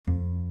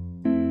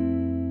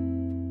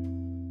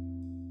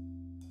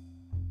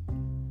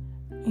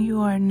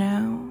You are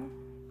now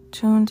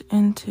tuned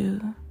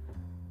into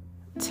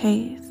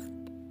Taste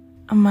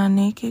of My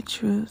Naked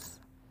Truth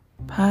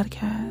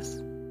podcast.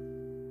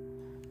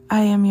 I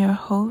am your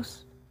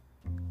host,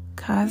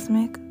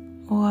 Cosmic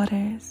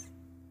Waters.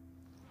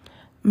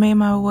 May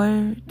my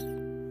words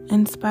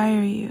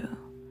inspire you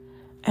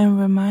and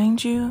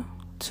remind you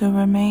to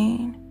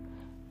remain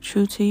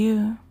true to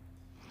you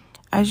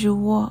as you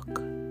walk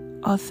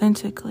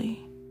authentically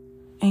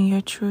in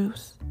your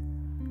truth,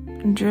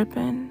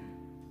 dripping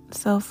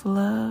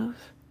self-love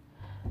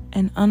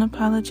and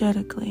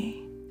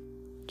unapologetically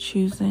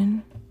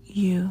choosing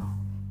you.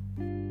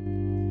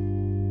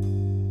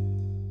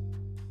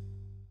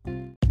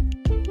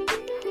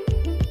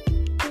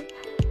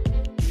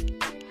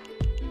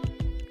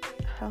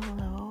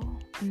 Hello,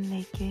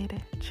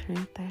 naked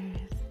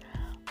truthers.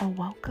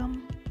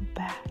 Welcome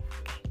back.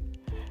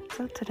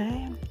 So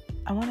today,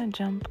 I want to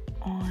jump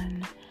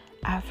on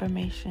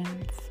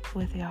affirmations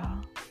with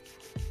y'all.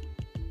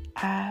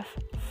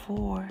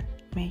 Affirmations.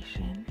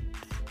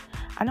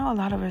 I know a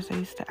lot of us are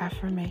used to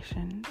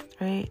affirmations,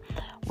 right?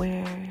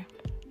 Where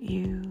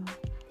you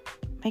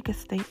make a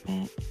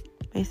statement,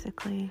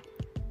 basically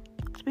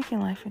speaking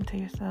life into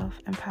yourself,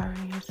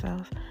 empowering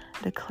yourself,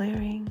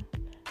 declaring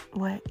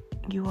what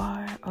you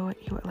are or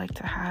what you would like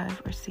to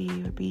have or see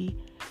or be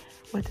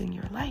within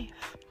your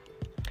life.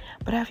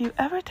 But have you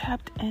ever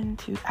tapped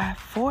into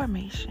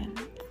affirmations,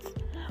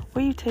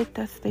 where you take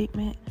that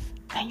statement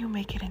and you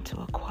make it into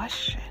a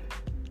question?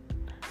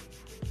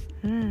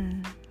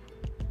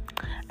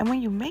 And when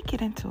you make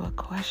it into a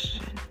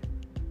question,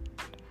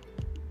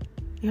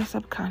 your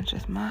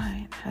subconscious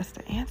mind has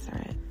to answer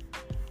it,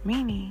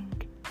 meaning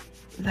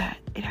that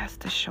it has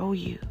to show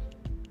you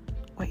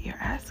what you're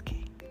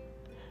asking,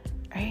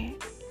 right?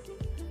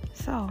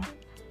 So,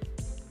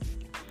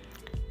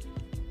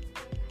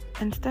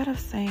 instead of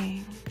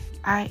saying,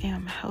 I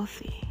am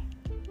healthy,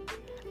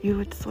 you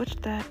would switch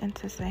that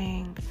into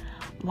saying,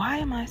 why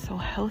am I so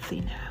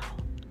healthy now?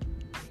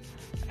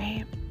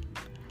 Right?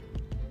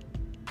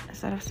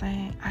 Instead of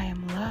saying, I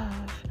am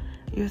love,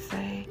 you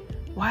say,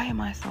 why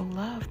am I so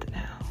loved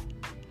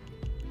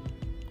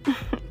now?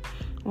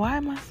 Why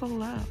am I so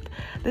loved?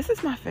 This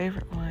is my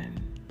favorite one.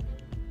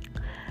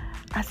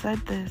 I said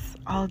this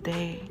all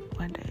day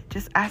one day,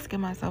 just asking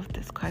myself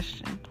this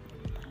question.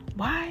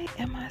 Why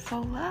am I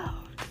so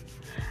loved?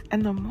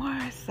 And the more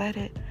I said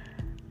it,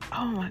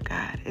 oh my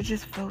God, it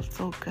just felt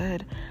so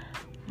good.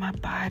 My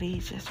body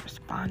just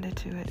responded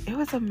to it. It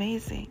was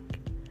amazing.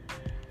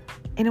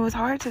 And it was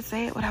hard to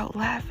say it without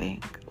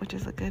laughing, which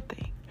is a good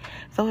thing.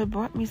 So it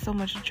brought me so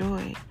much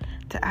joy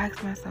to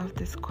ask myself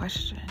this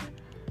question.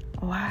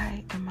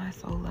 Why am I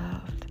so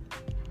loved?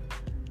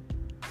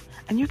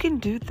 And you can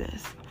do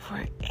this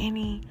for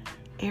any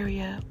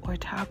area or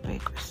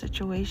topic or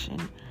situation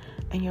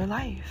in your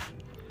life.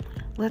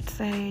 Let's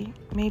say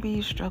maybe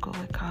you struggle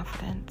with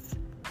confidence.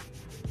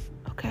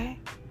 Okay?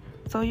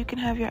 So you can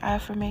have your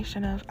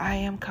affirmation of I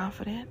am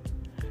confident.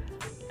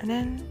 And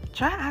then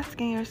try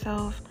asking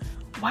yourself,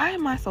 why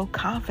am I so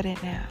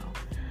confident now?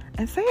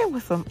 And say it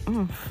with some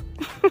oomph.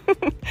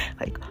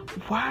 Like,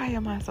 why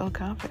am I so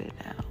confident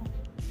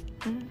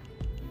now?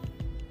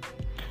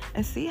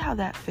 And see how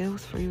that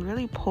feels for you.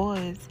 Really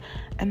pause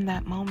in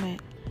that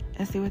moment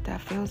and see what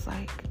that feels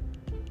like.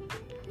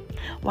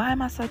 Why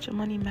am I such a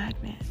money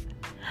magnet?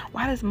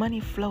 Why does money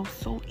flow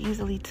so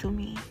easily to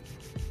me?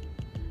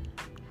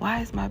 Why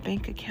is my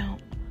bank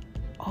account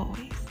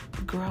always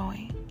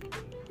growing?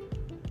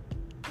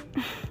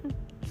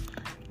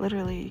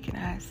 Literally, you can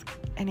ask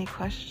any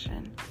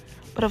question.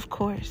 But of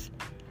course,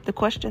 the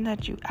question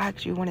that you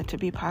ask, you want it to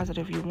be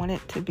positive. You want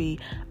it to be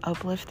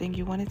uplifting.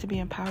 You want it to be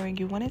empowering.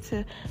 You want it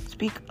to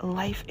speak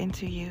life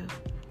into you.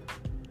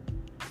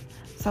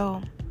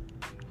 So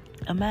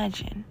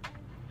imagine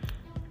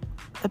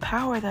the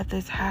power that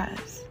this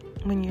has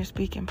when you're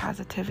speaking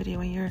positivity,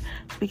 when you're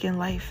speaking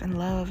life and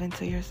love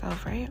into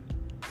yourself, right?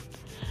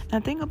 Now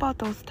think about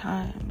those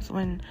times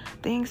when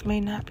things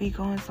may not be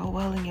going so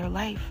well in your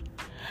life.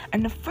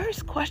 And the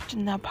first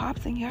question that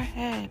pops in your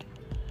head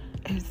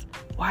is,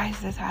 why is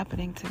this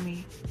happening to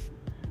me?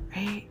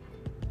 Right?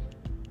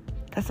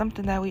 That's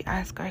something that we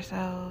ask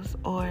ourselves.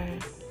 Or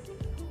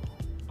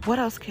what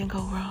else can go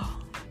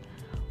wrong?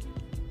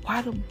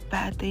 Why do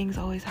bad things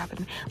always happen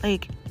to me?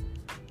 Like,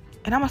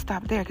 and I'm going to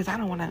stop there because I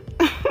don't want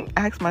to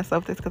ask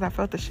myself this because I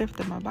felt the shift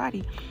in my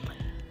body.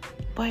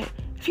 But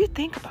if you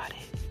think about it,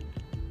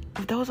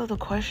 if those are the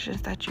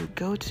questions that you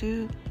go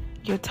to,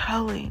 you're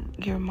telling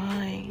your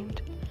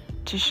mind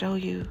to show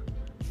you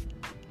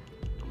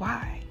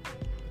why.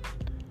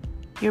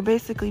 You're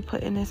basically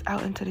putting this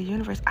out into the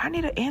universe. I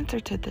need an answer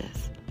to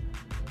this.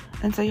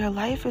 And so your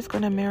life is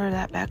going to mirror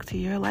that back to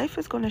you. Your life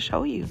is going to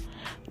show you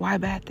why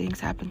bad things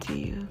happen to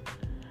you.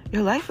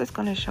 Your life is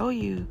going to show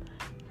you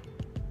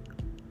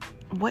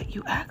what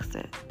you asked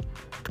it.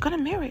 It's going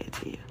to mirror it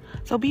to you.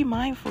 So be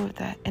mindful of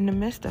that in the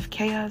midst of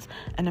chaos,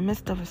 in the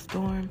midst of a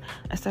storm.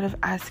 Instead of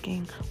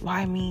asking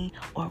why me,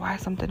 or why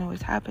something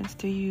always happens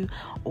to you,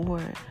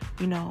 or,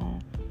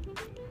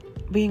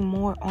 being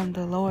more on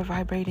the lower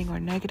vibrating or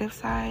negative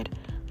side,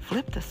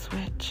 Flip the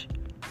switch.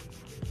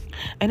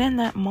 And in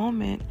that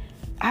moment,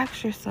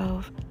 ask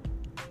yourself,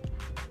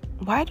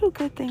 why do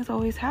good things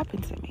always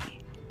happen to me?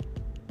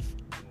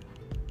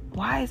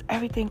 Why is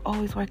everything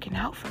always working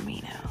out for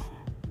me now?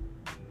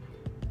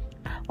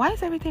 Why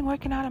is everything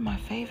working out in my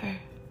favor?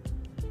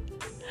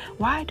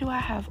 Why do I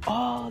have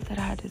all that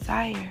I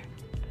desire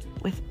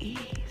with ease?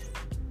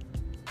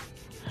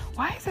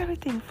 Why is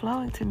everything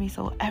flowing to me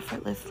so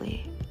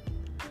effortlessly?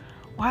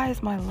 Why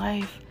is my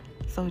life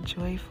so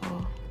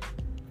joyful?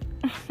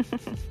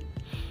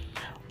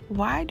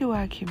 Why do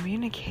I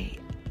communicate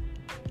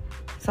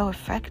so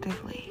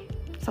effectively,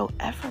 so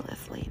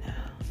effortlessly now?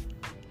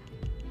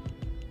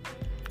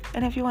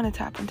 And if you want to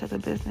tap into the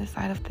business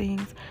side of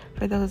things,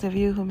 for those of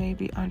you who may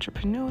be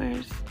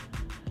entrepreneurs,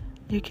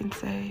 you can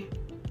say,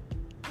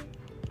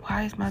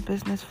 why is my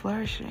business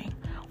flourishing?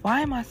 Why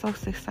am I so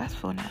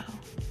successful now?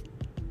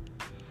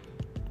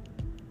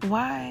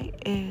 Why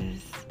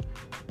is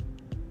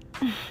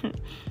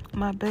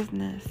my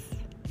business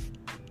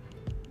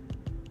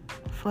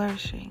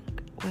flourishing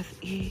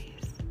with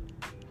ease?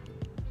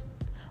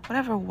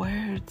 Whatever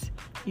words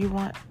you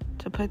want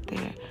to put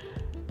there,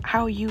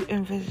 how you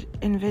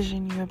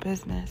envision your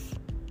business,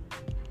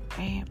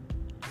 right?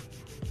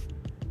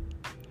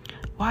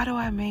 Why do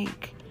I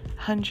make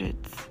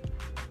hundreds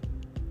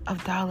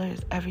of dollars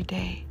every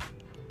day?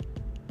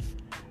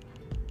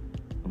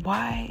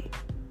 Why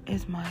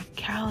is my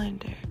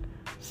calendar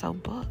so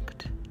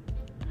booked?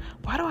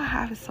 Why do I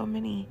have so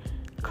many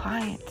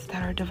clients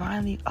that are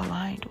divinely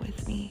aligned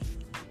with me?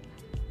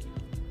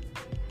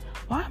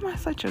 Why am I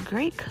such a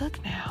great cook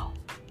now?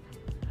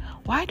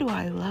 Why do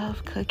I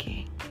love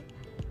cooking?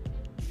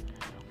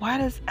 Why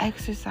does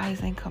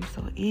exercising come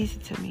so easy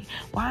to me?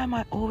 Why am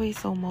I always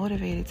so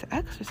motivated to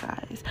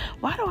exercise?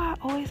 Why do I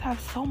always have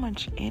so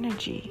much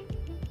energy?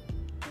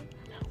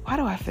 Why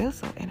do I feel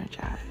so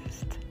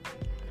energized?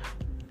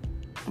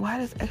 Why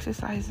does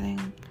exercising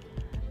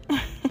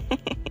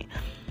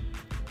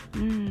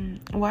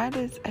why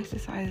does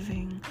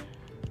exercising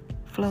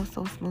flow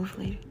so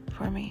smoothly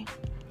for me?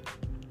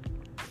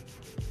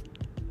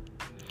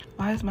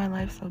 Why is my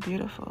life so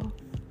beautiful?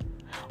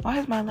 Why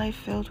is my life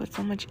filled with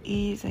so much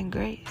ease and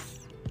grace?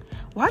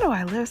 Why do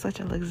I live such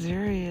a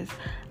luxurious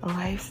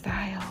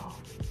lifestyle?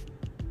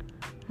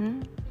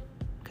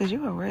 Because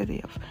you are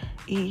worthy of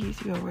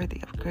ease, you are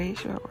worthy of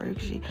grace, you are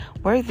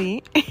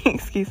worthy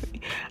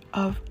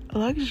of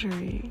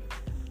luxury.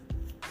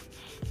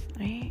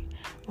 Right?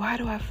 Why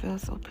do I feel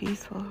so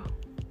peaceful?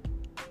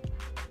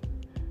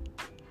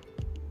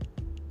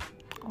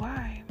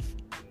 Why?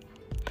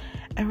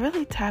 And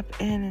really tap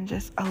in and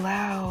just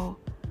allow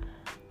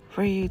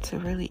for you to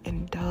really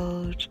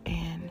indulge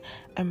and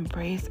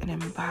embrace and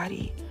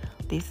embody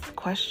these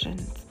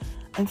questions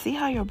and see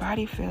how your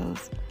body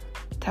feels.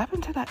 Tap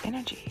into that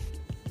energy.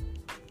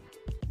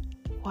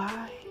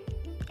 Why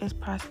is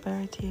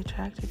prosperity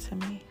attracted to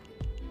me?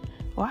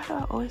 Why do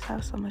I always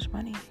have so much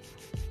money?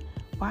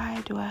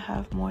 Why do I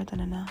have more than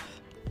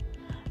enough?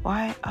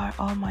 Why are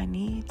all my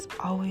needs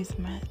always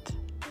met?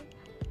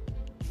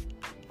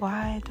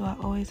 Why do I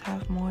always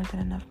have more than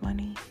enough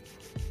money?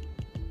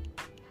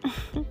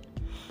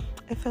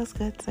 It feels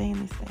good saying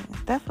these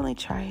things. Definitely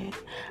try it.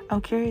 I'm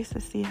curious to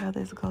see how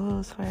this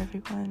goes for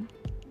everyone.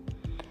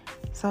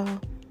 So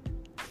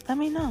let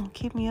me know.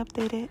 Keep me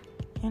updated,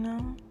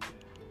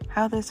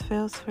 how this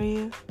feels for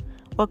you.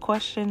 What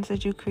questions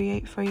did you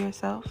create for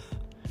yourself?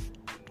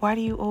 Why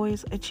do you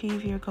always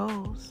achieve your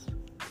goals?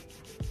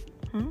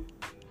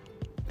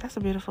 That's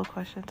a beautiful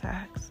question to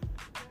ask.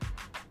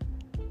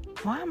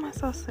 Why am I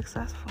so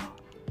successful?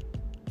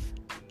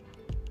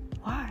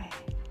 Why?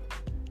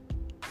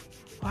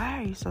 Why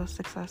are you so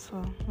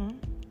successful?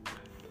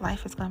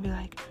 Life is going to be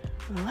like,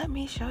 let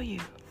me show you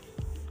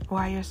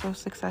why you're so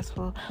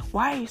successful.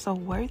 Why are you so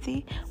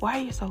worthy? Why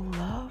are you so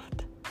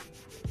loved?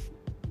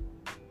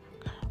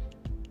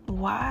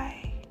 Why?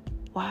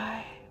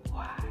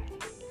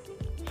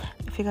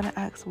 If you're going to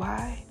ask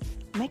why,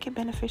 make it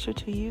beneficial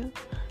to you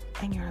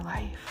and your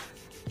life.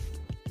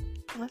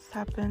 Let's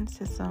tap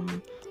into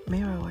some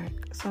mirror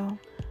work. So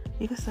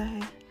you can say,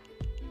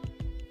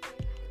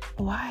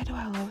 why do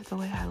I love the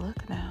way I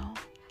look now?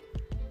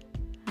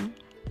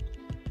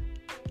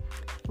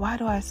 Why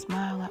do I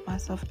smile at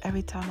myself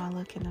every time I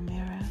look in the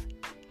mirror?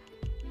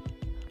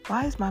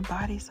 Why is my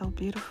body so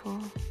beautiful?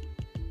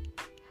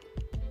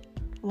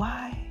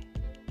 Why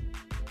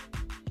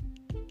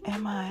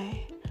am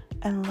I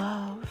in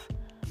love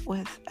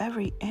with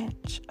every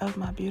inch of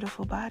my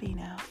beautiful body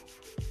now?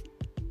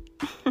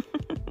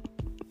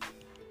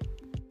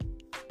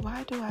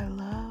 Why do I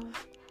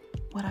love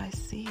what I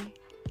see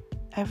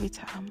every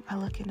time I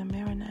look in the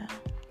mirror now?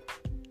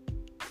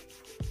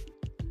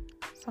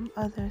 Some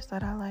others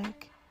that I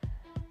like.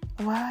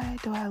 Why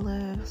do I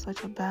live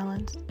such a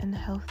balanced and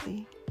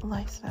healthy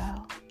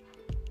lifestyle?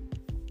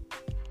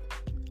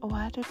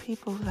 Why do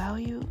people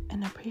value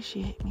and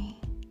appreciate me?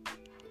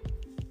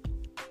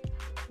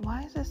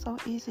 Why is it so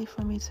easy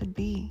for me to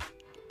be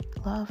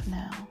love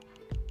now?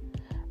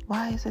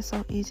 Why is it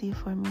so easy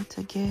for me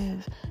to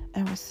give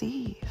and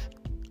receive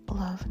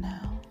love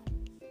now?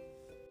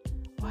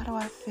 Why do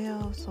I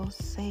feel so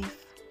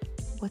safe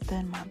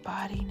within my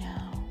body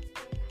now?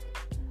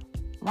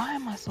 Why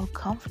am I so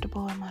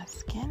comfortable in my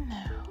skin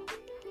now?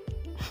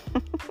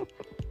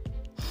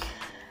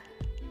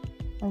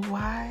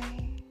 Why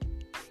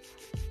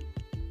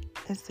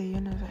is the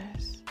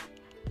universe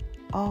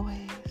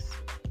always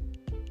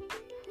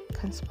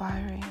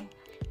conspiring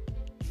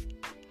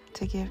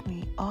to give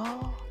me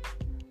all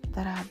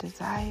that I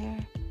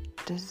desire,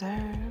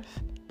 deserve,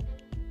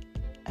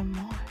 and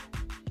more?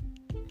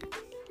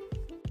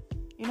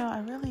 I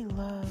really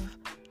love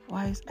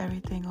why is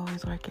everything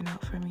always working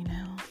out for me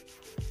now.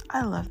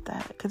 I love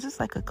that because it's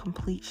like a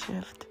complete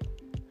shift,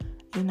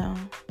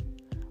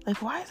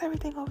 Like, why is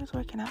everything always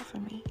working out for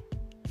me?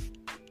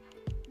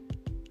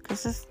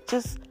 Because it's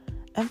just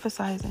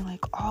emphasizing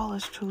like all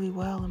is truly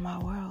well in my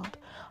world,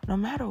 no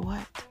matter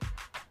what.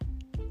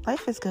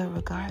 Life is good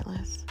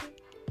regardless,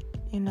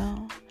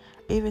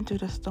 even through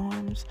the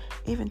storms,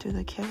 even through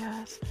the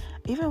chaos,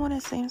 even when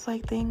it seems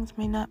like things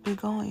may not be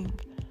going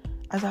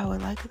as I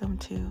would like them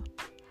to.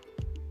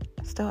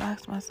 I still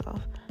ask myself,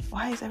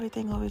 why is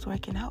everything always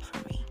working out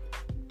for me?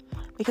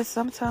 Because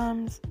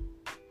sometimes,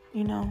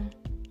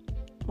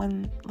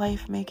 when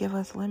life may give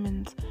us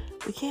lemons,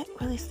 we can't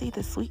really see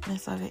the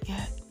sweetness of it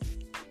yet,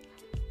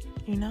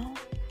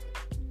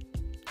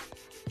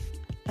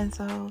 And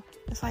so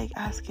it's like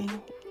asking,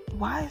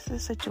 why is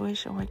this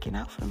situation working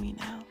out for me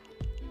now?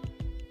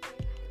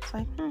 It's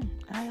like, all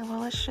right,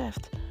 well, let's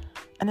shift.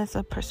 And it's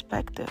a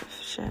perspective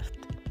shift,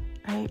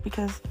 right?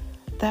 Because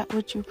that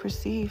what you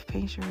perceive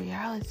paints your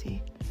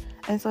reality.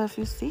 And so if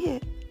you see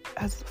it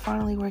as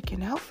finally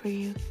working out for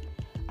you,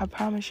 I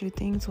promise you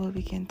things will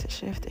begin to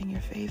shift in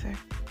your favor.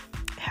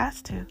 It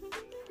has to.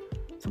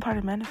 It's a part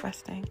of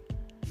manifesting.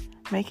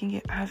 Making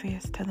it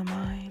obvious to the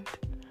mind.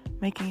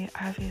 Making it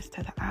obvious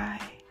to the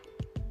eye.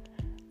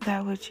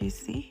 That what you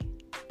see,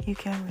 you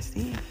can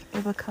receive.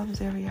 It becomes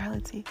your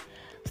reality.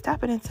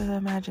 Stop it into the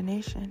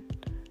imagination,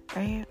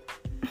 right?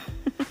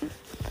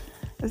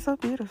 It's so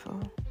beautiful.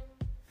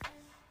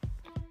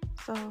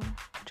 So,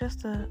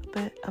 just a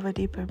bit of a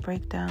deeper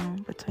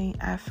breakdown between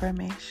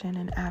affirmation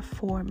and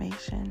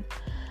affirmation.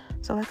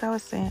 So like I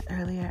was saying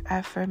earlier,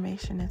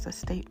 affirmation is a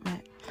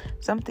statement,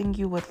 something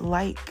you would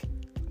like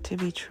to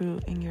be true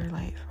in your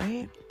life,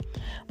 right?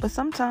 But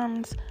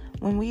sometimes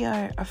when we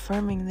are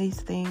affirming these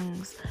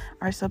things,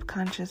 our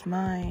subconscious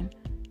mind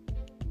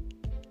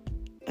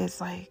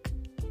is like,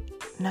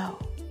 no,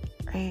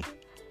 right?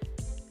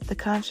 The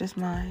conscious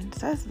mind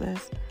says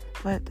this,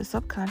 but the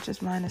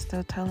subconscious mind is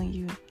still telling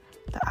you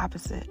the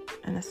opposite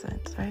in a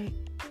sense, right?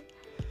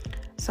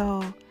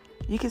 So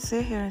you can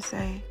sit here and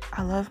say,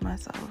 I love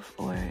myself,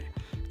 or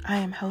I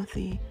am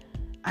healthy,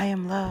 I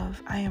am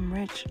love, I am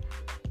rich,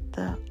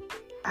 the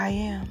I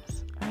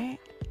ams, right?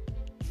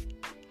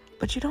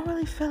 But you don't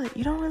really feel it.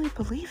 You don't really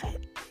believe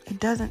it. It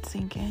doesn't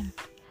sink in.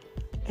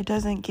 It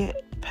doesn't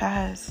get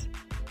past,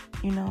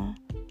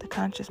 the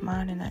conscious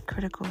mind and that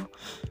critical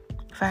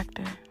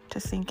factor to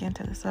sink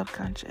into the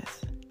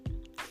subconscious.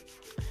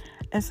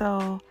 And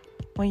so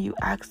when you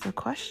ask the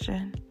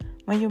question,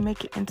 when you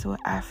make it into an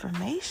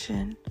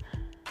affirmation,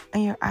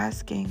 and you're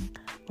asking,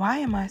 why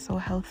am I so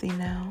healthy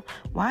now?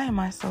 Why am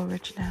I so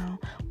rich now?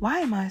 Why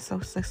am I so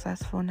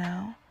successful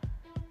now?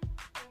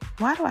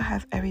 Why do I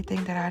have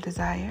everything that I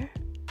desire?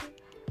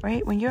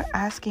 Right? When you're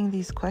asking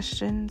these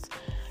questions,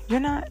 you're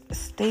not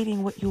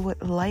stating what you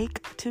would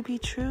like to be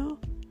true.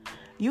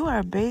 You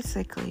are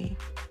basically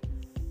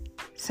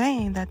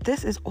saying that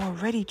this is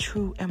already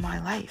true in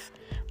my life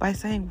by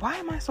saying, why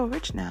am I so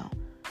rich now?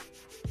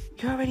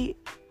 You're already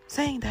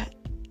saying that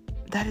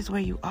is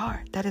where you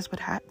are. That is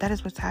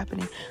what's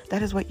happening.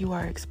 That is what you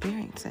are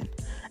experiencing.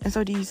 And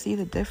so do you see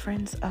the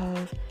difference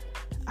of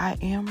I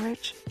am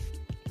rich?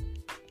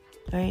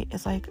 Right?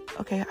 It's like,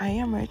 okay, I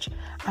am rich.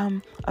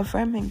 I'm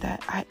affirming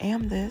that I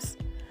am this.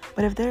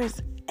 But if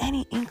there's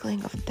any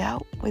inkling of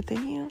doubt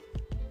within you,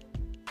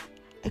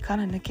 it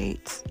kind of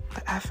negates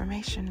the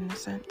affirmation in a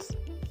sense.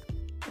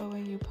 But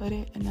when you put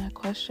it in that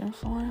question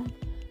form,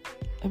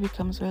 it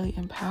becomes really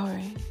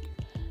empowering,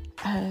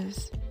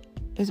 as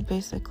it's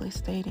basically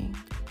stating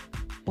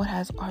what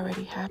has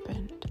already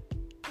happened.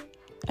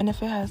 And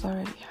if it has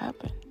already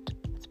happened,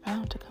 it's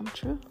bound to come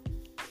true.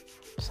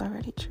 It's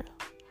already true.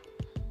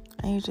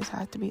 And you just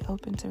have to be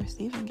open to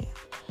receiving it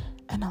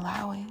and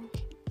allowing,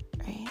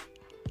 right?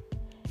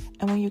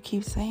 And when you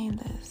keep saying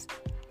this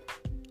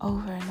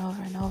over and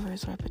over and over,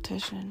 it's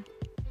repetition.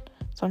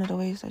 It's one of the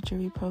ways that you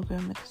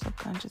reprogram the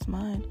subconscious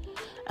mind.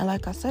 And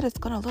like I said, it's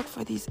going to look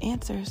for these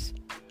answers.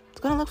 It's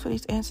going to look for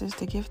these answers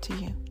to give to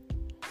you.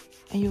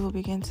 And you will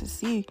begin to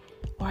see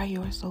why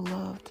you are so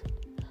loved.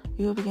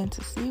 You will begin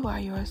to see why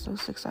you are so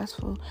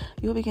successful.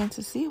 You will begin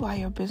to see why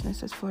your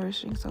business is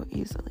flourishing so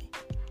easily.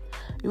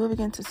 You will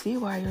begin to see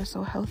why you're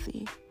so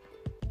healthy.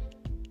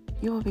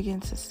 You will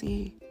begin to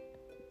see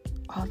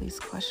all these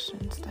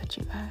questions that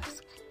you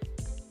ask.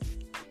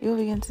 You will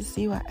begin to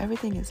see why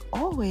everything is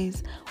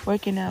always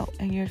working out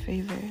in your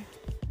favor.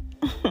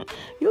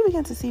 You will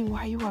begin to see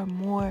why you are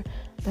more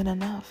than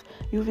enough.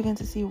 You will begin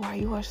to see why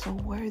you are so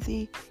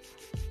worthy.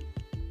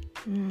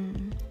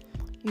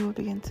 you will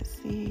begin to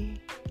see.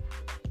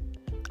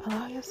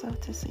 Allow yourself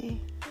to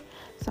see.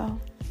 So,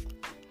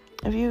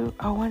 if you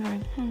are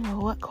wondering,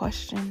 well, what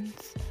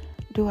questions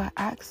do I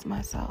ask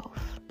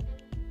myself?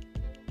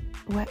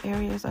 What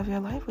areas of your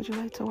life would you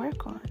like to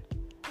work on?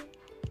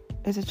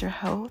 Is it your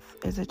health?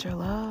 Is it your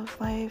love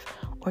life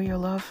or your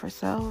love for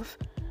self?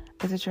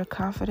 Is it your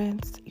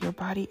confidence, your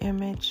body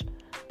image,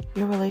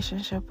 your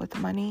relationship with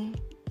money,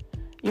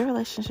 your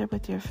relationship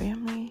with your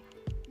family,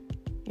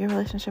 your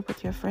relationship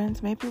with your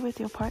friends, maybe with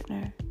your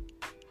partner?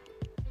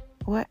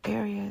 What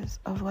areas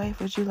of life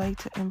would you like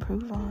to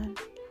improve on?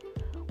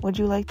 Would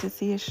you like to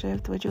see a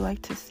shift? Would you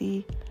like to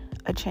see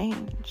a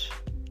change?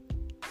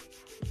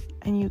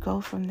 And you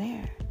go from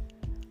there.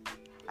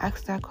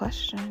 Ask that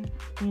question,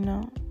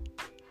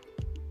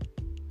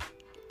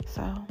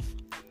 So,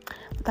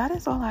 that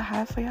is all I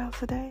have for y'all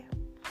today.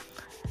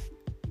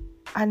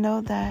 I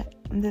know that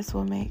this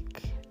will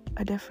make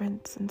a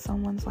difference in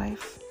someone's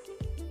life.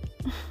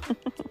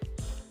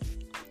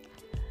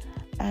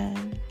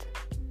 And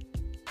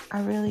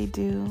I really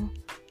do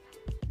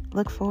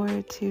look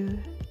forward to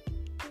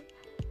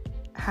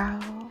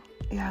how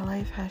your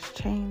life has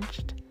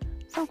changed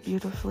so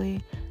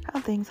beautifully,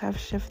 how things have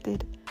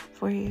shifted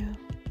for you,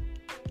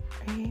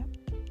 right?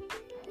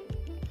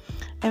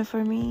 And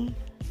for me,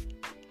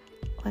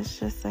 let's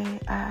just say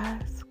I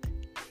ask,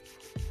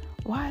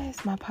 why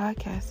is my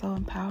podcast so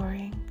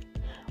empowering?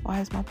 Why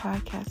is my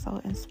podcast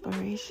so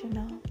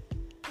inspirational?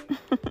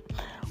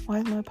 Why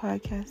is my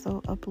podcast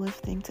so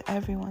uplifting to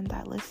everyone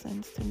that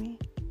listens to me?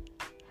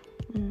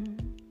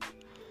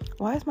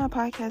 Why is my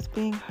podcast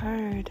being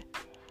heard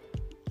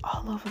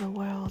all over the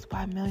world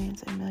by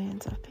millions and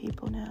millions of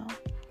people now?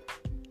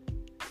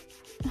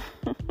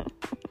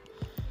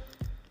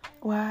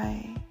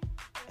 Why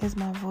is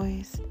my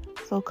voice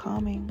so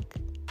calming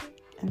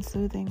and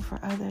soothing for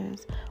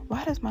others?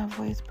 Why does my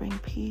voice bring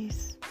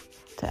peace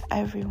to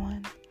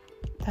everyone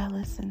that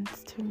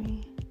listens to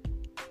me?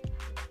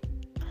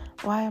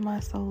 Why am I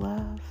so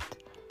loved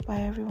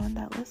by everyone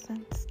that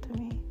listens to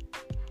me?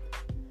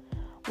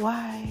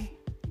 Why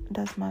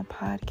does my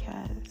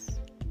podcast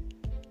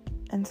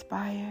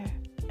inspire,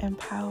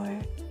 empower,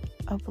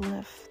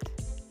 uplift,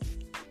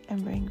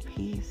 and bring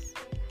peace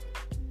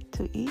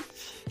to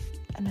each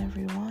and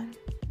every one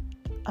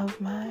of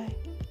my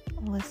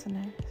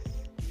listeners?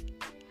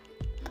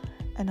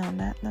 And on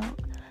that note,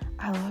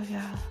 I love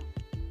y'all.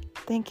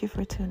 Thank you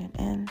for tuning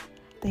in.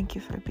 Thank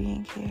you for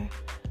being here.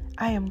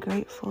 I am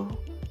grateful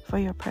for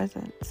your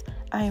presence.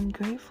 I am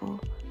grateful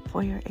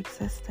for your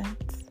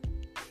existence.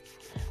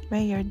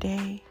 May your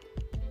day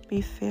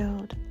be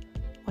filled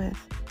with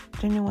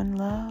genuine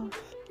love,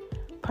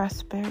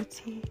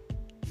 prosperity,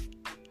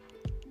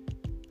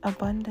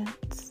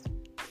 abundance,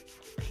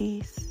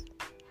 peace,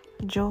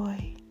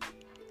 joy,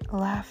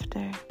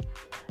 laughter,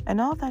 and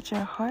all that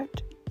your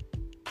heart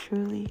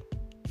truly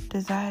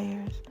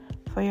desires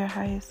for your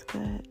highest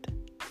good.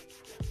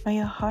 May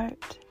your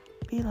heart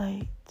be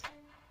light.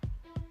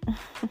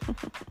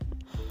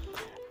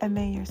 And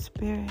may your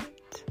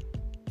spirit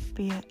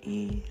be at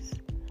ease.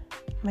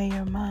 May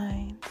your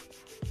mind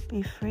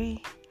be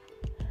free.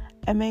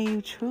 And may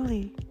you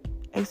truly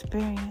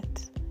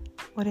experience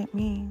what it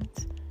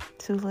means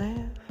to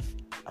live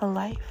a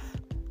life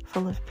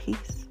full of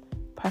peace,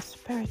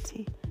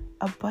 prosperity,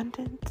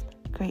 abundance,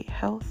 great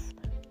health,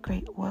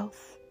 great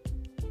wealth,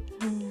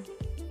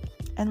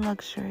 and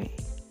luxury.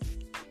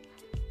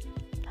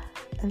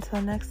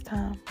 Until next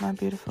time, my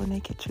beautiful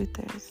naked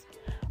truthers,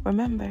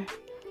 remember,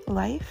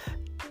 life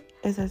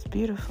is as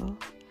beautiful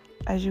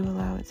as you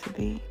allow it to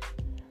be.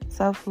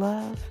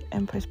 Self-love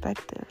and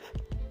perspective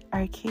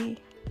are key.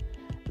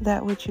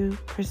 That which you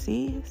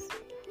perceive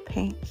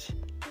paints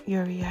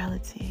your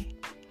reality.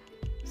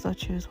 So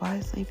choose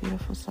wisely,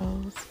 beautiful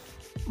souls.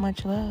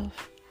 Much love.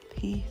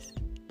 Peace.